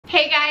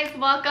Hey guys,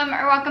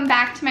 welcome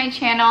back to my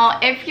channel.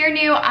 If you're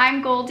new,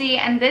 I'm Goldie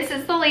and this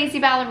is the Lazy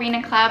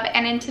Ballerina Club,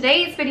 and in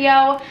today's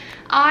video,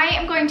 I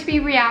am going to be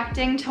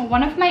reacting to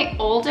one of my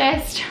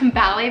oldest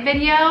ballet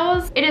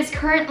videos. It is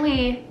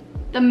currently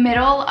the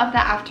middle of the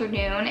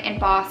afternoon in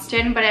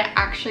Boston, but it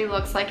actually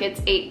looks like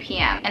it's 8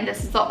 p.m. and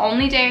this is the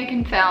only day I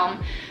can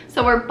film.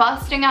 So we're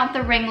busting out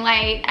the ring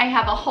light. I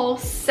have a whole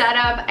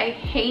setup. I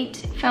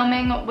hate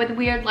filming with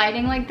weird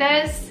lighting like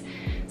this,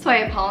 so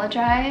I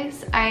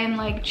apologize. I am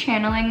like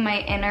channeling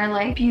my inner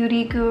like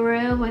beauty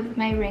guru with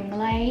my ring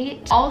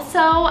light. Also,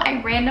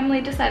 I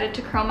randomly decided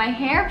to curl my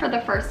hair for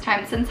the first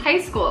time since high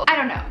school. I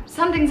don't know,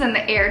 something's in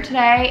the air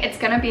today. It's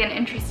gonna be an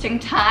interesting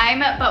time,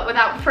 but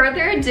without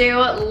further ado,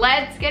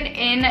 let's get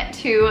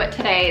into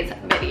today's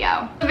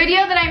video. The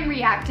video that I'm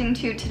reacting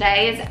to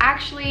today is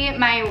actually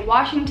my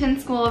Washington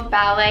School of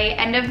Ballet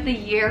end of the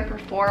year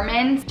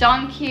performance.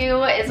 Don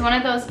Q is one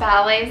of those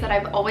ballets that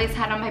I've always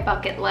had on my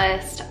bucket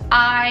list.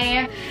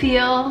 I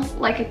feel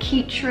like a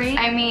key tree.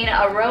 I mean,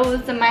 a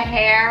rose in my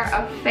hair,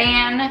 a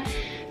fan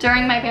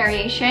during my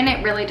variation.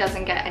 It really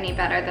doesn't get any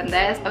better than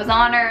this. I was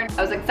honored,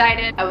 I was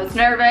excited, I was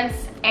nervous,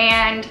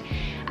 and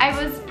I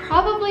was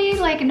probably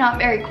like not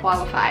very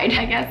qualified.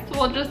 I guess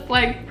we'll just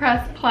like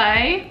press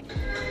play.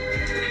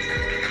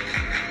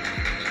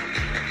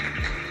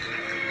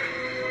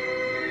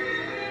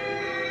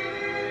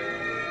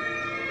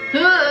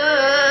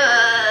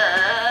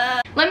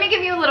 Let me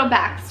give you a little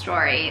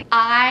backstory.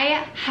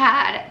 I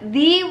had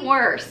the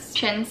worst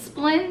shin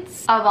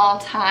splints of all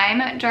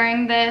time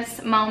during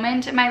this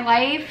moment in my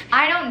life.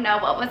 I don't know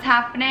what was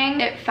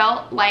happening. It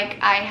felt like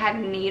I had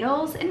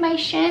needles in my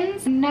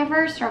shins.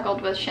 Never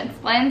struggled with shin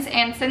splints,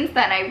 and since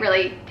then I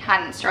really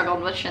hadn't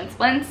struggled with shin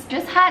splints.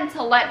 Just had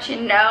to let you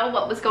know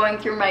what was going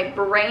through my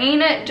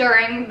brain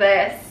during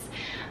this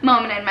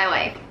moment in my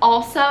life.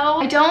 Also,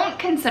 I don't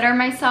consider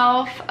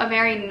myself a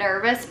very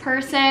nervous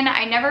person.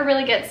 I never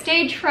really get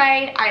stage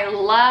fright. I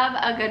love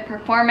a good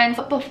performance.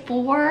 But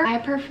before I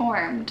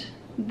performed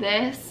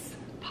this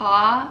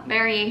paw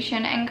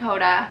variation in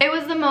CODA, it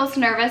was the most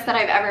nervous that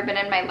I've ever been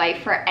in my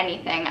life for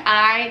anything.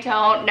 I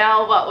don't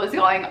know what was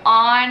going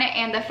on,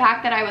 and the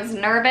fact that I was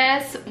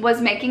nervous was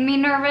making me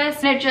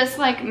nervous, and it just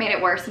like made it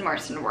worse and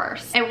worse and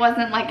worse. It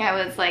wasn't like I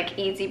was like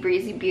easy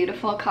breezy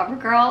beautiful cover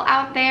girl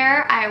out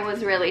there. I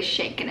was really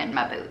shaking in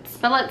my boots.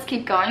 But let's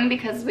keep going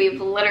because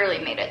we've literally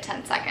made it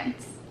 10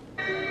 seconds.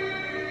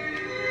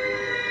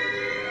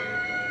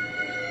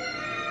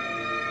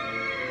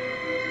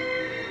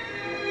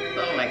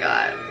 Oh my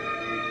god.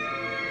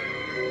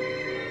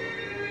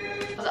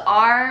 Those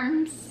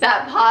arms,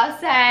 that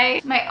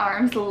passe. My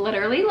arms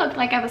literally looked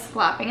like I was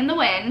flapping in the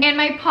wind, and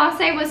my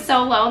passe was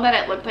so low that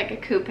it looked like a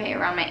coupe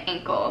around my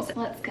ankles.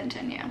 Let's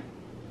continue.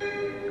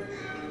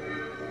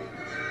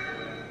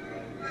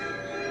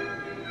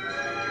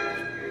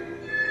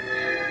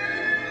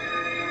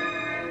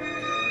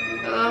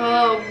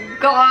 Oh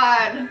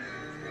god.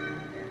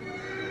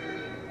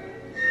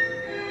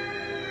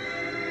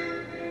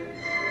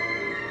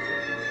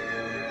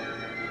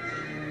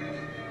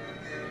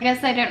 I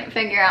guess I didn't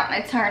figure out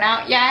my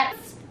turnout yet.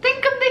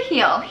 Think of the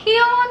heel,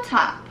 heel on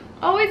top.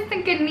 Always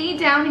think a knee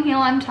down, heel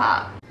on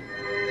top.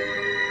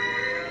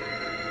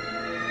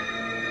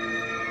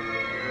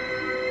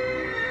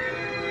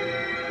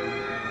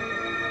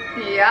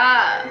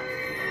 Yeah.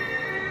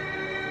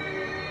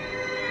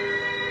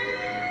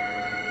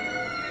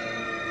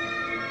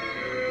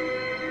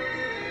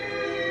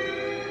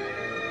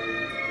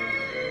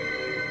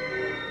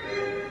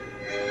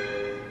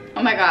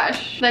 Oh my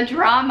gosh, the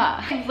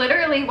drama. I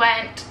literally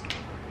went,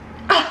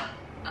 oh,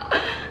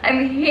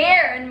 I'm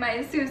here in my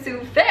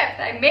Susu fifth.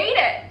 I made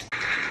it.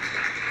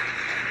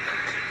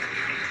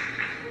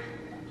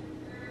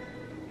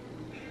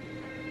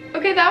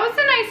 Okay, that was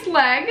a nice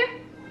leg.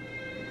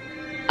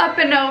 Up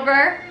and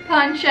over,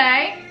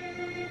 penché.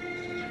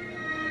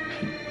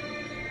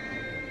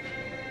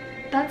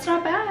 That's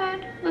not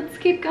bad. Let's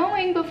keep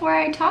going before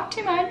I talk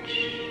too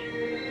much.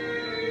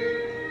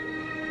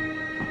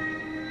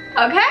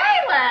 Okay,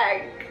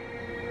 leg.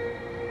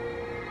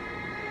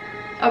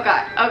 Oh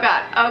god, oh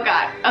god, oh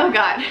god, oh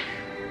god.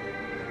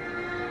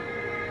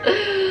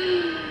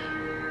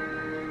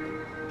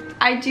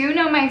 I do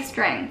know my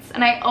strengths,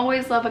 and I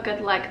always love a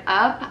good leg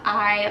up.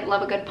 I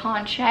love a good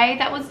penché.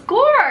 That was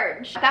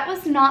gorge. That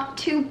was not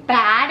too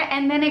bad,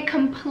 and then it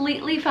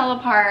completely fell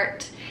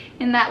apart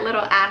in that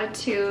little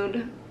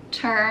attitude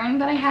turn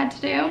that I had to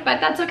do, but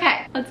that's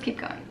okay. Let's keep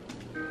going.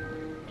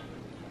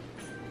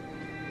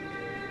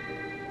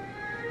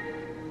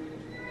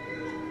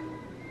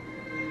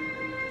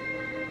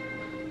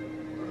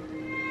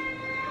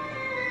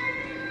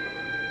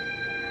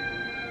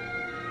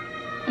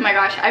 Oh my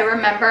gosh, I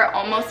remember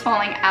almost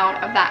falling out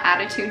of that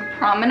attitude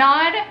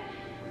promenade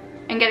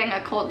and getting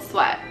a cold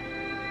sweat.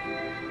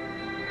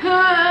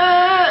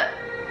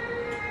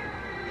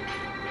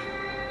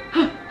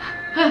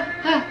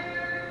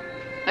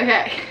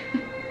 Okay,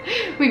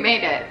 we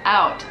made it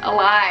out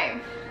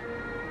alive.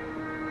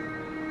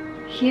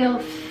 Heel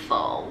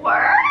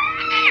forward.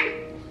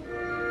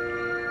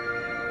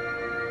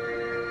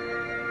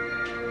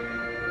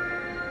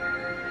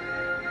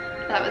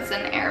 That was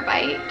an air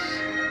bite.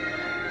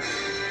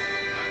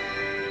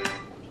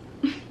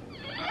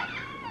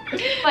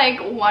 Like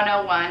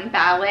 101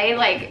 ballet,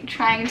 like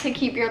trying to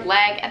keep your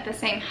leg at the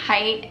same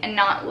height and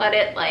not let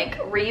it like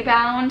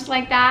rebound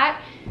like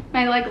that.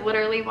 My leg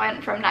literally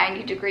went from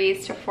 90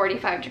 degrees to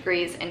 45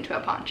 degrees into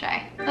a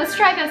penché. Let's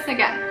try this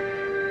again.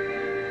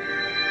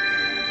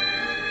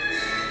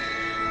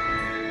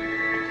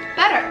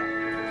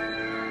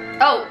 Better.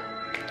 Oh,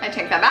 I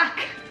take that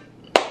back.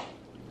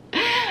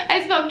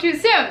 I spoke too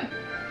soon.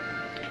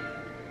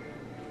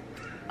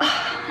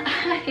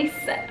 I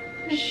said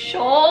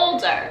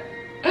shoulder.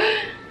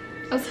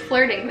 I was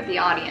flirting with the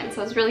audience.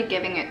 I was really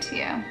giving it to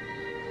you.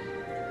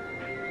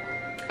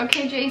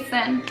 Okay,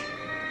 Jason.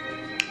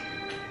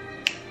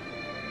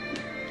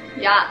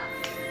 Yeah,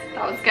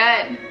 that was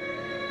good.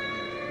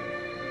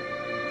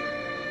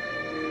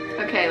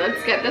 Okay,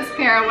 let's get this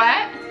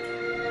pirouette.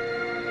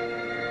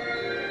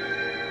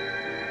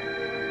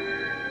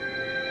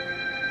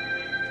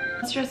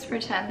 Let's just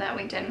pretend that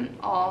we didn't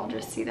all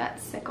just see that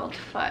sickled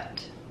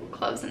foot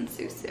close in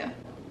Susu.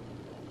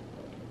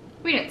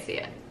 We didn't see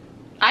it.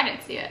 I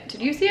didn't see it.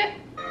 Did you see it?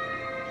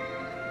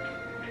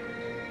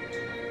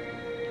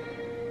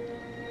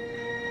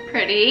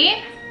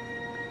 Pretty.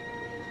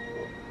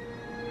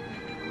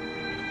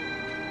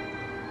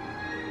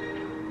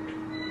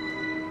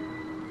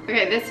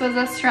 Okay, this was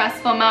a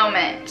stressful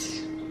moment.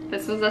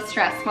 This was a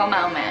stressful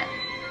moment.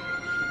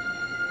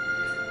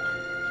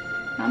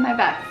 Not my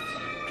best.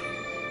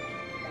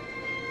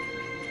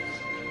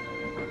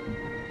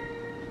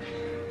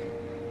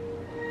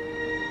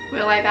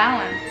 Will I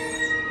balance?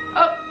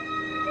 Oh,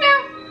 no.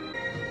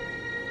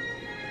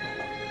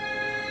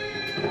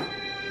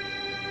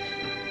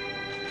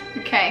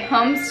 Okay,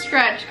 home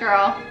stretch,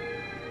 girl.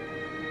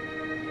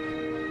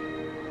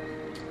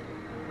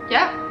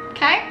 Yep,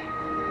 okay.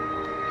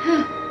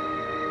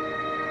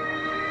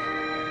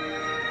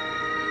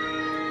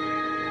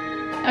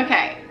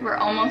 Okay, we're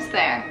almost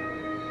there.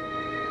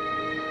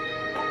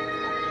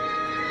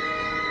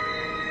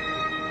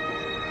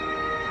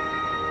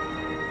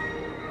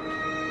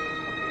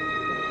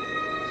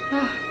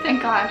 Oh,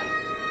 thank God.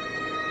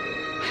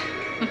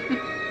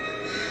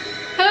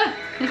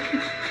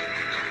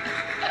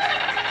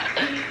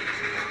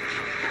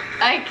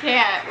 I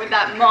can't with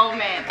that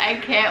moment. I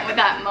can't with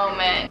that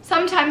moment.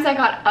 Sometimes I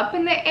got up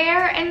in the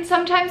air and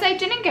sometimes I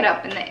didn't get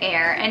up in the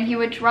air, and he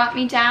would drop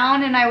me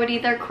down and I would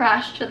either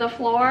crash to the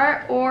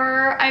floor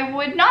or I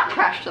would not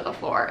crash to the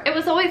floor. It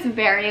was always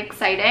very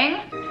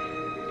exciting.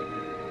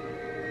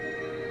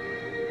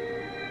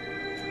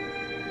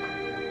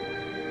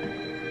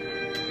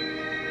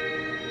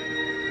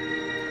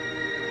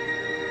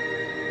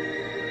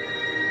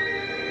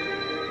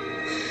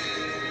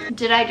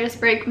 Did I just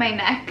break my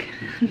neck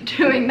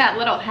doing that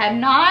little head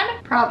nod?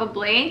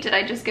 Probably. Did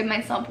I just give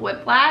myself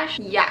whiplash?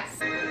 Yes.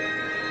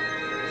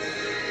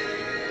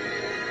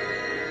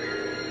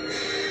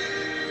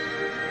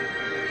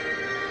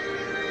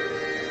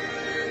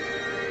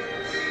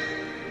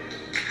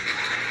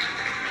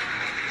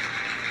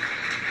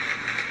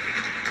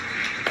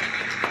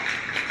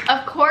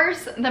 Of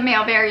course, the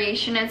male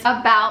variation is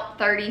about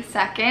 30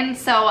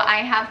 seconds, so I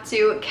have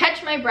to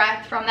catch my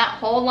breath from that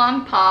whole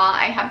long paw.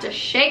 I have to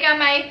shake out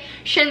my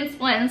shin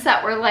splints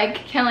that were like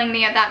killing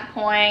me at that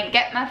point,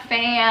 get my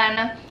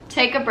fan,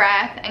 take a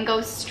breath, and go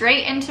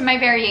straight into my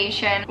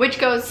variation, which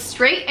goes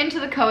straight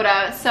into the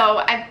CODA. So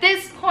at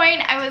this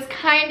point, I was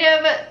kind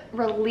of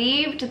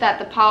relieved that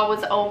the paw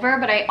was over,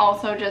 but I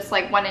also just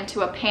like went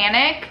into a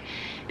panic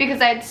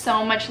because I had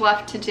so much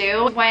left to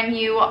do. When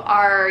you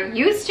are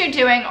used to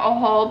doing a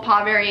whole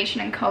paw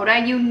variation in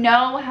CODA, you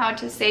know how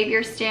to save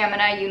your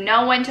stamina, you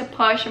know when to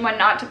push and when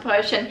not to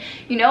push, and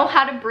you know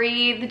how to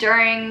breathe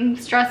during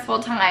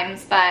stressful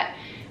times. But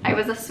I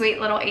was a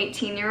sweet little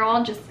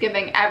 18-year-old just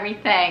giving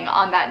everything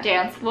on that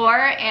dance floor,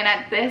 and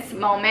at this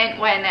moment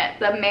when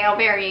the male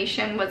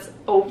variation was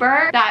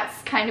over,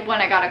 that's kind of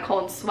when I got a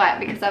cold sweat,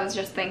 because I was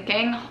just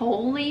thinking,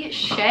 holy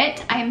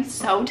shit, I'm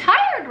so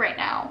tired right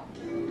now.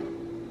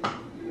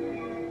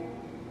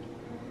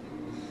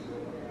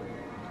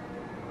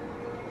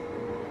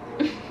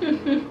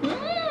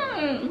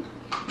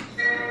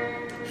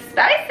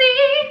 Spicy!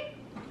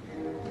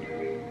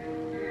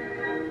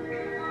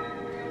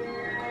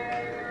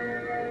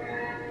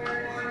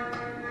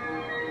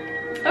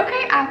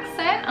 Okay,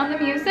 accent on the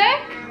music.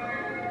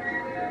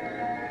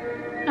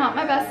 Not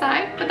my best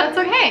side, but that's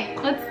okay.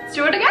 Let's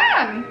do it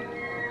again.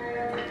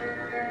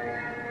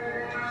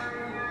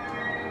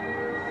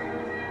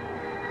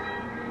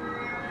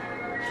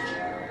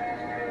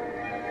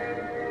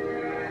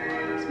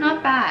 It's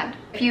not bad.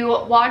 If you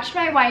watched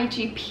my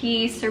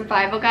YGP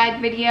survival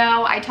guide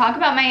video, I talk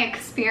about my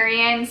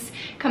experience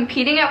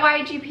competing at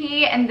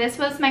YGP, and this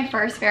was my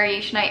first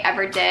variation I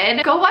ever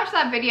did. Go watch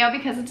that video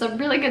because it's a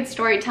really good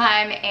story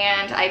time,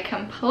 and I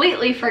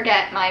completely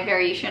forget my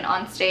variation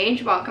on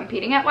stage while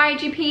competing at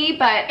YGP,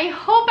 but I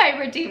hope I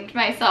redeemed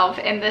myself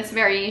in this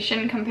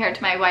variation compared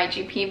to my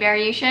YGP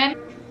variation.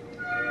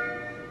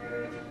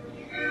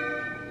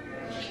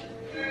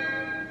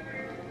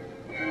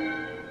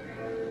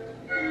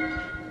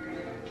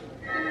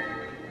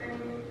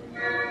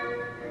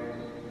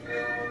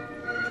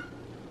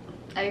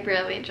 I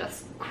really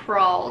just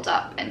crawled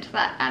up into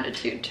that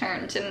attitude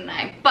turn, didn't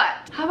I?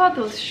 But how about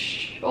those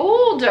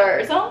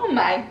shoulders? Oh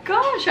my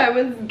gosh, I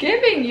was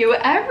giving you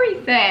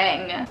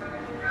everything.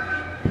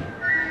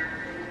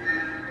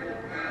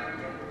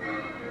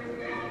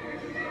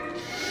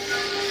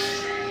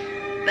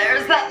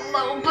 There's that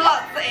low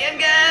bussy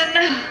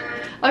again.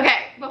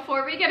 Okay,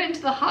 before we get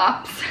into the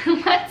hops,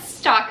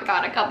 let's talk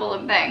about a couple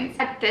of things.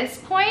 At this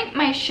point,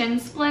 my shin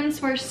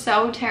splints were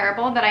so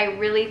terrible that I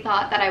really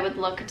thought that I would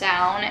look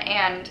down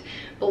and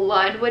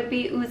blood would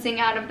be oozing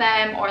out of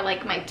them, or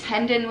like my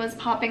tendon was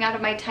popping out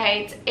of my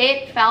tights.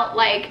 It felt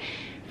like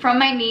from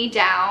my knee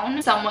down,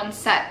 someone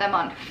set them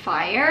on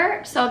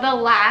fire. So the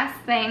last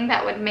thing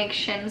that would make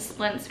shin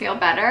splints feel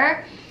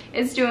better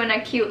is doing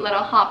a cute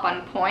little hop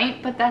on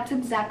point, but that's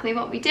exactly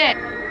what we did.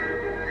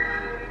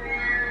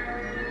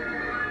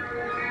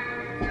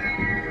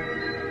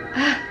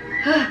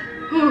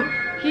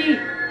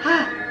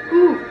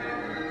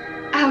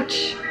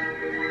 Ouch.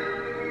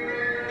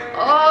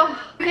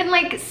 Oh, you can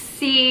like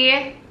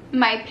see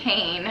my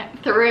pain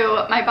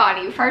through my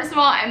body. First of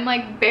all, I'm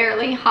like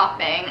barely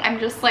hopping. I'm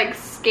just like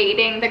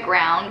skating the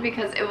ground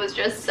because it was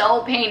just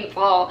so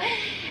painful.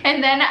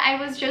 And then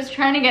I was just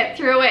trying to get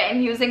through it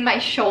and using my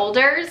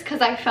shoulders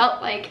because I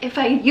felt like if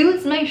I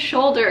used my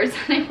shoulders,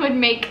 it would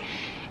make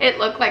it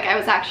looked like I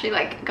was actually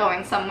like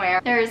going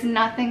somewhere. There is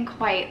nothing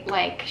quite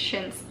like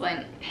shin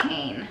splint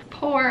pain.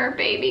 Poor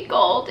baby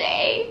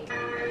Goldie.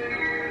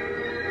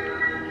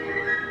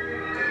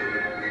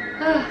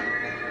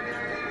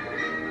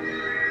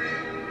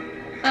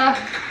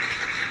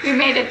 We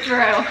made it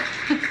through.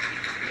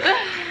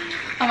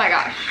 Oh my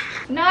gosh,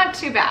 not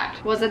too bad.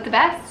 Was it the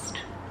best?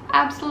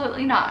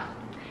 Absolutely not.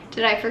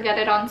 Did I forget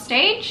it on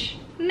stage?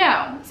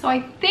 No. So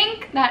I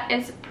think that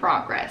is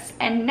progress.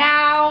 And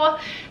now,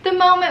 the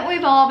moment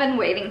we've all been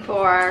waiting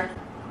for.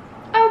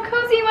 Oh,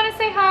 Cozy, you wanna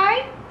say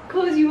hi?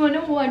 Cozy, you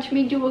wanna watch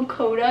me do a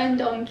CODA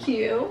and on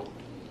cue?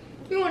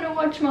 You wanna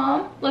watch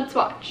Mom? Let's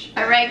watch.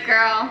 All right,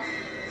 girl.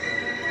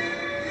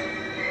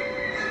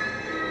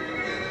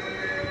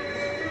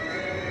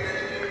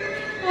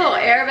 Little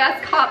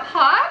arabesque hop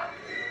hop.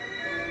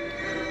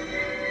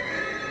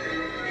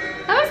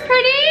 That was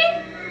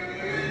pretty.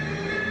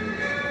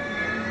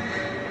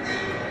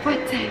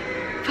 Foote,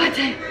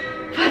 foote,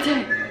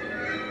 foote.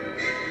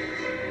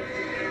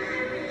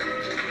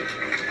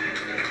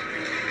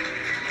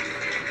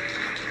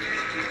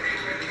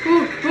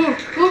 Ooh, ooh,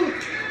 ooh.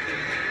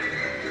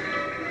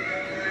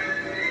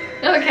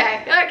 Okay,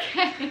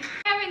 okay.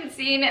 I haven't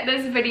seen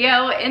this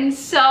video in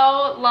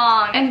so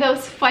long, and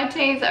those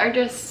footes are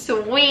just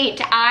sweet.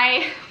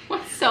 I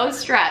was so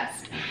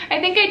stressed. I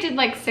think I did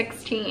like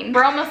 16.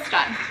 We're almost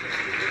done.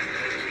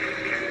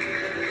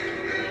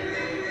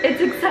 It's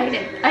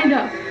exciting, I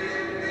know.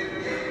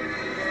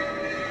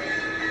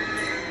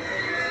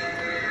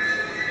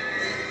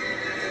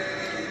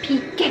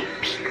 Peek, peek,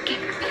 peek, peek.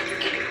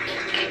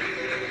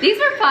 These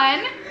were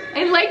fun.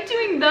 I like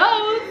doing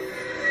those.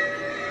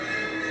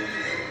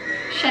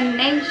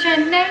 Shanae,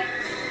 shanae.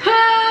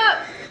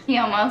 He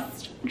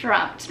almost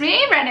dropped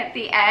me right at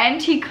the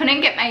end. He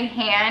couldn't get my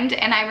hand,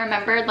 and I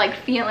remembered like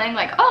feeling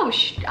like, oh,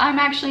 I'm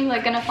actually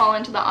like gonna fall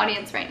into the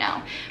audience right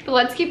now. But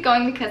let's keep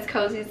going because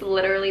Cozy's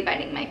literally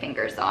biting my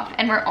fingers off,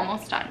 and we're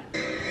almost done.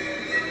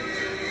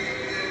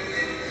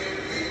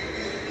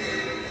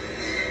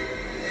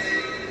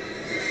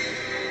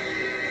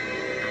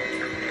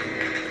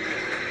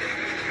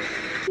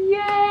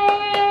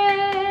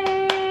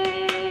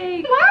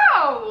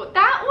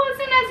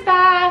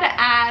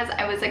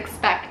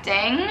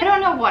 Expecting. I don't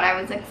know what I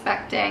was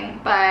expecting,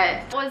 but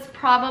it was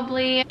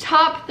probably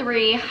top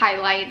 3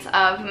 highlights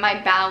of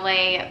my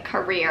ballet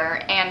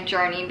career and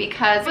journey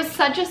because it was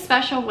such a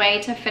special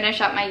way to finish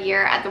up my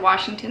year at the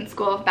Washington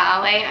School of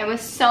Ballet. I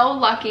was so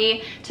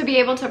lucky to be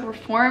able to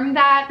perform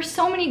that. There's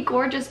so many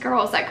gorgeous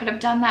girls that could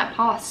have done that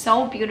pas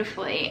so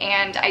beautifully,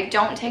 and I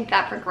don't take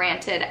that for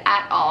granted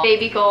at all.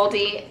 Baby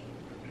Goldie.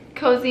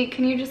 Cozy,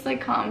 can you just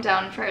like calm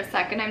down for a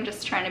second? I'm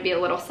just trying to be a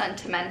little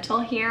sentimental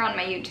here on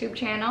my YouTube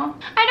channel.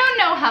 I don't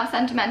know how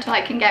sentimental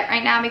I can get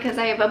right now because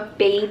I have a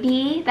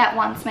baby that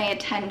wants my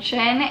attention,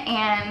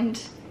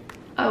 and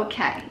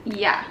okay,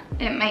 yeah,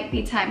 it might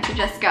be time to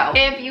just go.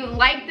 If you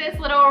like this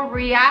little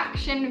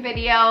reaction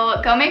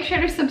video, go make sure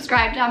to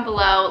subscribe down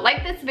below,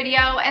 like this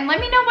video, and let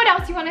me know what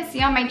else you want to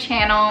see on my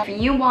channel. If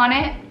you want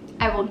it,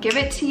 I will give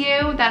it to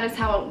you. That is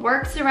how it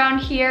works around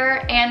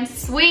here. And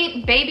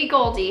sweet baby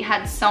Goldie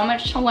had so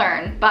much to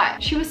learn,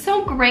 but she was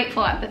so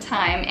grateful at the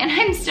time, and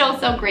I'm still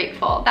so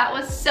grateful. That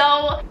was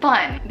so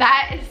fun.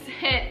 That is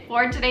it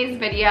for today's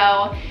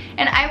video,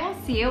 and I will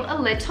see you a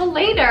little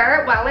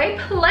later while I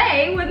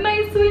play with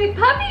my sweet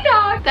puppy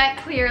dog that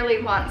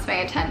clearly wants my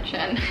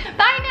attention.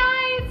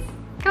 Bye, guys.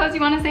 Cozy,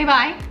 you want to say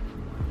bye?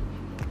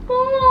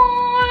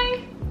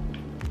 Bye.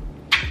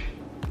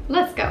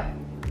 Let's go.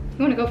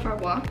 You want to go for a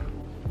walk?